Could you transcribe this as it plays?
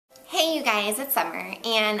Hey you guys, it's Summer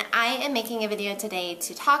and I am making a video today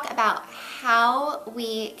to talk about how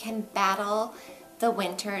we can battle the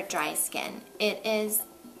winter dry skin. It is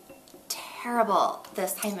terrible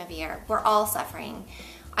this time of year. We're all suffering.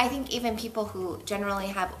 I think even people who generally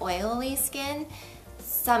have oily skin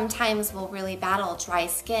sometimes will really battle dry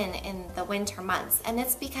skin in the winter months, and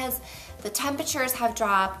it's because the temperatures have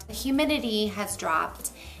dropped, the humidity has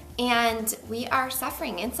dropped, and we are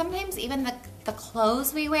suffering. And sometimes even the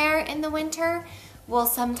clothes we wear in the winter will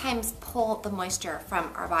sometimes pull the moisture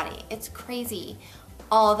from our body. It's crazy,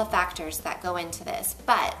 all the factors that go into this.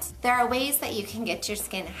 But there are ways that you can get your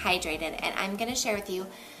skin hydrated, and I'm gonna share with you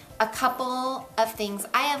a couple of things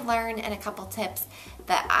I have learned and a couple tips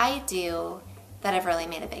that I do that have really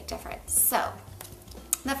made a big difference. So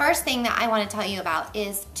the first thing that I want to tell you about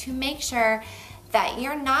is to make sure that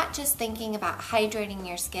you're not just thinking about hydrating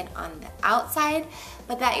your skin on the outside,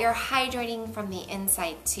 but that you're hydrating from the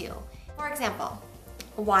inside too. For example,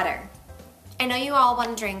 water. I know you all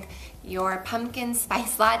want to drink your pumpkin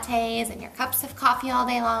spice lattes and your cups of coffee all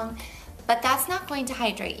day long, but that's not going to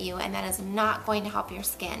hydrate you, and that is not going to help your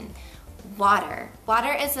skin. Water.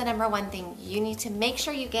 Water is the number one thing. You need to make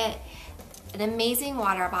sure you get an amazing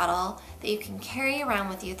water bottle that you can carry around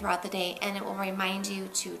with you throughout the day, and it will remind you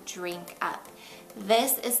to drink up.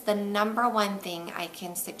 This is the number one thing I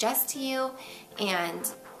can suggest to you, and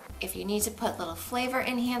if you need to put little flavor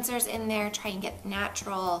enhancers in there, try and get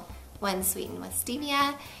natural ones sweetened with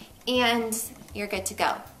stevia, and you're good to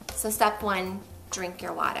go. So step one, drink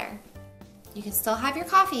your water. You can still have your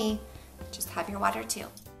coffee, just have your water too.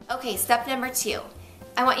 Okay, step number two,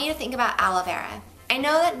 I want you to think about aloe vera. I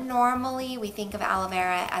know that normally we think of aloe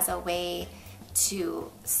vera as a way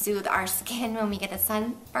to soothe our skin when we get a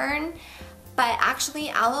sunburn, but actually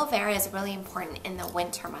aloe vera is really important in the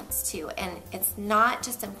winter months too, and it's not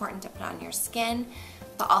just important to put on your skin,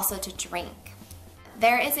 but also to drink.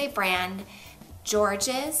 There is a brand,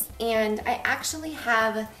 George's, and I actually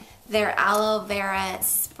have their aloe vera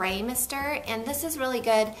spray mister, and this is really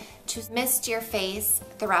good to mist your face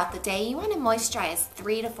throughout the day. You want to moisturize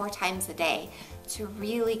 3 to 4 times a day to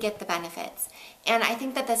really get the benefits. And I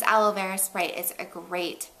think that this aloe vera spray is a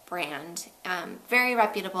great brand, very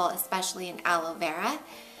reputable, especially in aloe vera.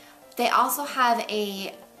 They also have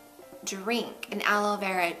a drink, an aloe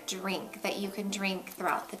vera drink that you can drink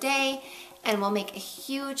throughout the day, and will make a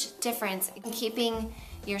huge difference in keeping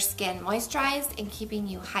your skin moisturized and keeping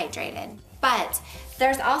you hydrated. But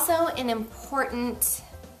there's also an important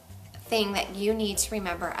thing that you need to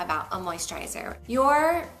remember about a moisturizer.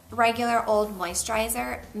 Your regular old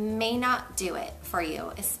moisturizer may not do it for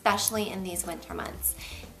you, especially in these winter months.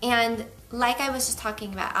 And like I was just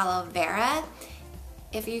talking about aloe vera,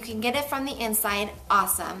 if you can get it from the inside,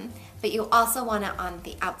 awesome, but you also want it on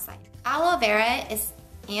the outside. Aloe vera is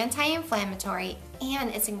anti-inflammatory and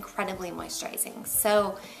it's incredibly moisturizing.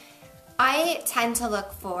 So I tend to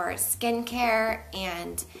look for skincare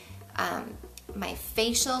and my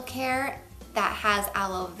facial care that has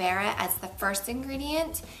aloe vera as the first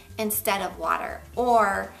ingredient instead of water,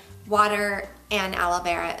 or water and aloe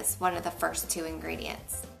vera is one of the first 2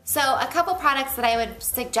 ingredients. So a couple products that I would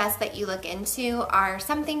suggest that you look into are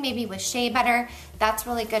something maybe with shea butter. That's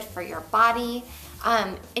really good for your body.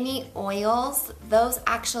 Any oils, those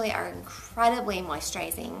actually are incredibly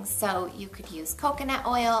moisturizing. So you could use coconut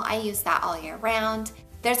oil. I use that all year round.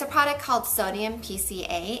 There's a product called sodium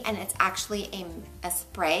PCA, and it's actually a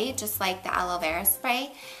spray, just like the aloe vera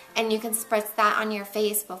spray. And you can spritz that on your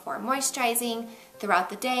face before moisturizing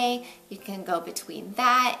throughout the day. You can go between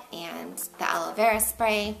that and the aloe vera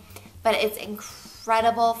spray. But it's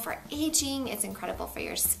incredible for aging, it's incredible for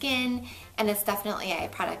your skin, and it's definitely a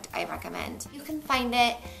product I recommend. You can find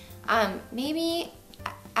it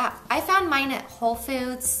I found mine at Whole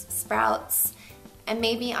Foods, Sprouts, and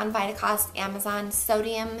maybe on Vitacost, Amazon,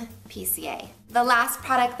 sodium PCA. The last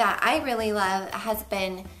product that I really love has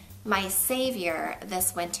been my savior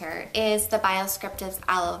this winter is the BioScriptives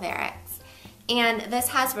Aloe Vera. And this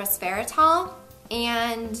has resveratrol,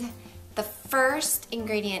 and the first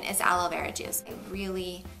ingredient is aloe vera juice. I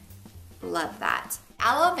really love that.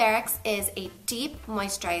 Aloe vera is a deep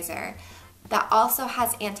moisturizer that also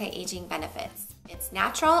has anti-aging benefits. It's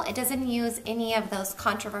natural, it doesn't use any of those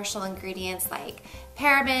controversial ingredients like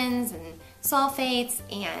parabens and sulfates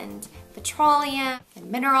and petroleum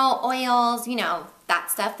and mineral oils, you know,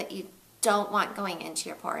 that stuff that you don't want going into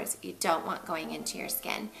your pores, you don't want going into your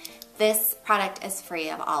skin. This product is free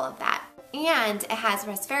of all of that. And it has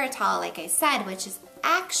resveratrol, like I said, which is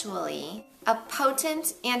actually a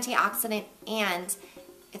potent antioxidant, and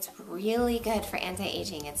it's really good for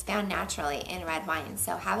anti-aging. It's found naturally in red wine.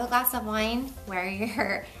 So have a glass of wine, wear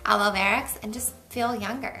your aloe vera, and just feel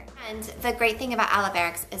younger. And the great thing about aloe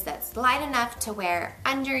vera is that it's light enough to wear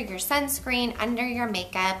under your sunscreen, under your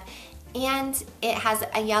makeup, and it has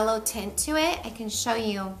a yellow tint to it. I can show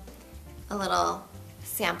you a little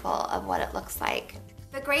sample of what it looks like.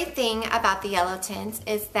 The great thing about the yellow tint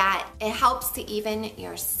is that it helps to even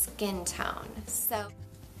your skin tone. So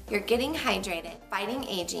you're getting hydrated, fighting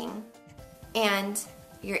aging, and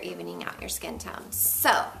you're evening out your skin tone.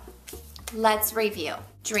 So let's review.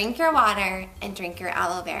 Drink your water and drink your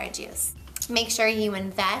aloe vera juice. Make sure you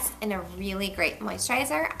invest in a really great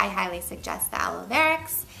moisturizer. I highly suggest the aloe vera.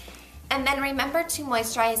 And then remember to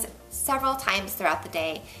moisturize several times throughout the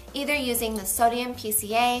day, either using the sodium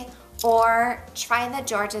PCA or try the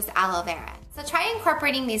George's aloe vera. So try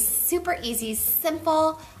incorporating these super easy,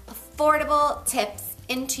 simple, affordable tips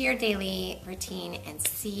into your daily routine and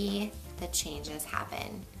see the changes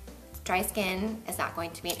happen. Dry skin is not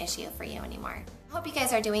going to be an issue for you anymore. I hope you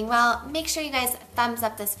guys are doing well. Make sure you guys thumbs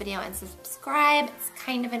up this video and subscribe. It's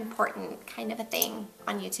kind of important, kind of a thing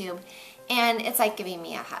on YouTube. And it's like giving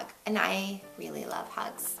me a hug. And I really love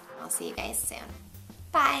hugs. I'll see you guys soon.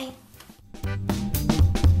 Bye.